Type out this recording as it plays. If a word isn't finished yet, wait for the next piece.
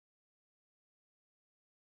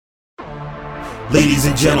Ladies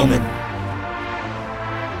and gentlemen,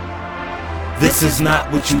 this is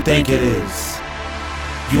not what you think it is.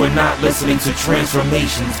 You are not listening to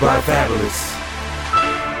Transformations by Fabulous.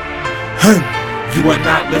 You are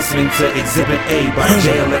not listening to Exhibit A by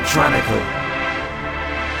J Electronica.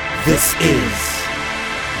 This is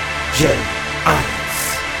J Irons.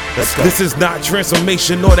 Let's go. This is not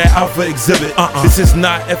Transformation or that Alpha Exhibit. This is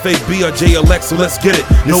not FAB or JLX, so let's get it.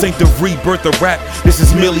 This ain't the rebirth of rap, this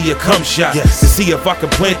is merely a cum shot. To see if I can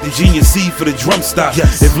plant the genius seed for the drum stop.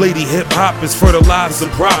 If lady hip hop is fertilized,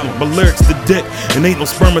 it's a problem. My lyrics the dick, and ain't no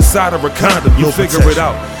spermicide or a condom. You'll figure it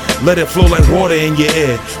out. Let it flow like water in your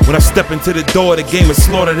ear. When I step into the door, the game is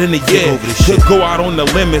slaughtered in the year. Could go out on the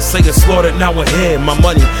limb and say it's slaughtered now ahead. My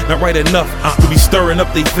money not right enough to be stirring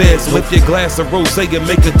up they fears. So lift your glass of rosé and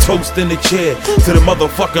make a toast in the chair to the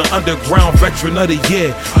motherfucking underground veteran of the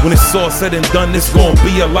year. When it's all said and done, it's gonna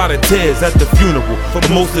be a lot of tears at the funeral for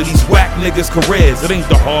most of these whack niggas' careers. It ain't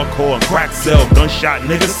the hardcore and crack sell gunshot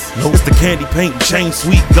niggas. It's the candy paint and chain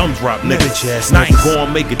sweet gumdrop niggas. And I ain't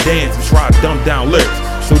gonna make a dance and try to dumb down lyrics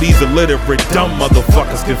so these illiterate dumb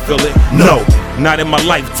motherfuckers can feel it. No, not in my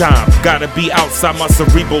lifetime. Gotta be outside my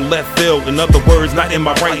cerebral left field. In other words, not in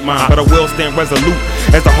my right mind. But I will stand resolute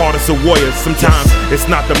as the hardest of warriors. Sometimes it's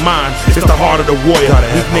not the mind, it's the heart of the warrior.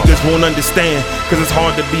 These niggas won't understand, cause it's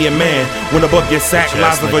hard to be a man when above your sack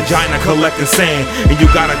lies a vagina collecting sand. And you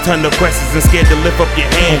got a ton of questions and scared to lift up your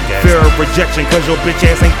hand. Fear of rejection cause your bitch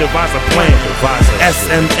ass ain't devise a plan.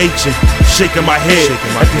 SMHing, shaking my head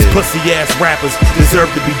like these pussy ass rappers deserve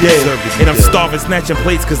to be dead. And I'm starving, snatching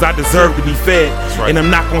plates cause I deserve to be fed. And I'm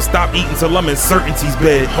not gonna stop eating till I'm in certainty's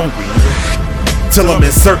bed. Hungry, till I'm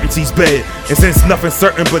in certainty's bed. And since nothing's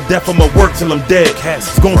certain but death, I'ma work till I'm dead.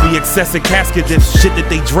 It's gonna be excessive casket if shit that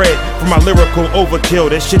they dread. For my lyrical overkill,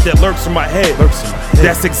 that shit that lurks in my head.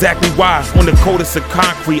 That's exactly why on the coldest of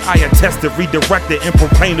concrete I attested, redirected, and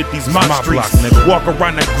proclaimed that these my streets. Walk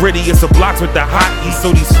around the grittiest of blocks with the hot east,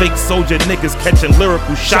 so these fake soldier niggas catching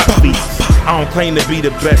lyrical shot beats. I don't claim to be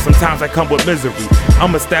the best, sometimes I come with misery.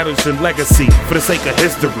 I'm establishing legacy for the sake of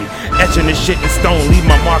history. Etching this shit in stone, leave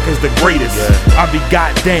my mark as the greatest. I'll be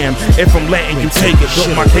goddamn if I'm letting you take it. Built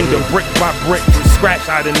my kingdom brick by brick, from scratch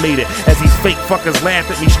I done made it. As these fake fuckers laugh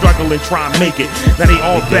at me, struggle and try and make it. Now they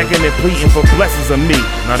all begging and pleading for blessings of me.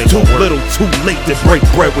 Too little, too late to break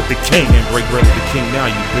bread with the king. And break bread with the king now,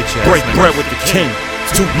 you bitch ass. Break bread with the king.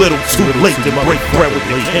 Too little, too late to break bread with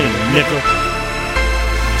the king, nigga.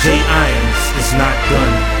 J Irons is not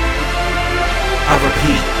done. I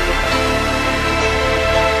repeat,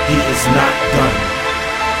 he is not done.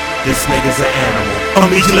 This nigga's an animal.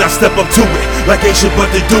 Immediately I step up to it, like ain't shit but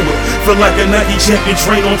to do it. Feel like a Nike champion,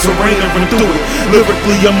 train on terrain and run through it.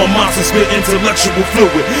 Lyrically I'm a monster, spit intellectual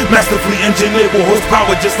fluid. Masterfully engineered with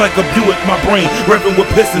horsepower just like a Buick. My brain revving with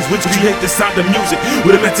pistons, which create the sound of music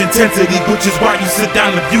with immense intensity, which is why you sit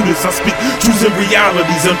down and view this. I speak truths and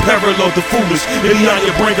realities, unparalleled the foolish. Beyond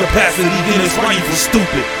your brain capacity, then it's why you feel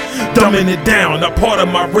stupid. Dumbing it down, a part of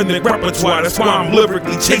my rhythmic repertoire. That's why I'm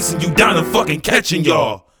lyrically chasing you down and fucking catching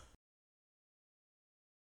y'all.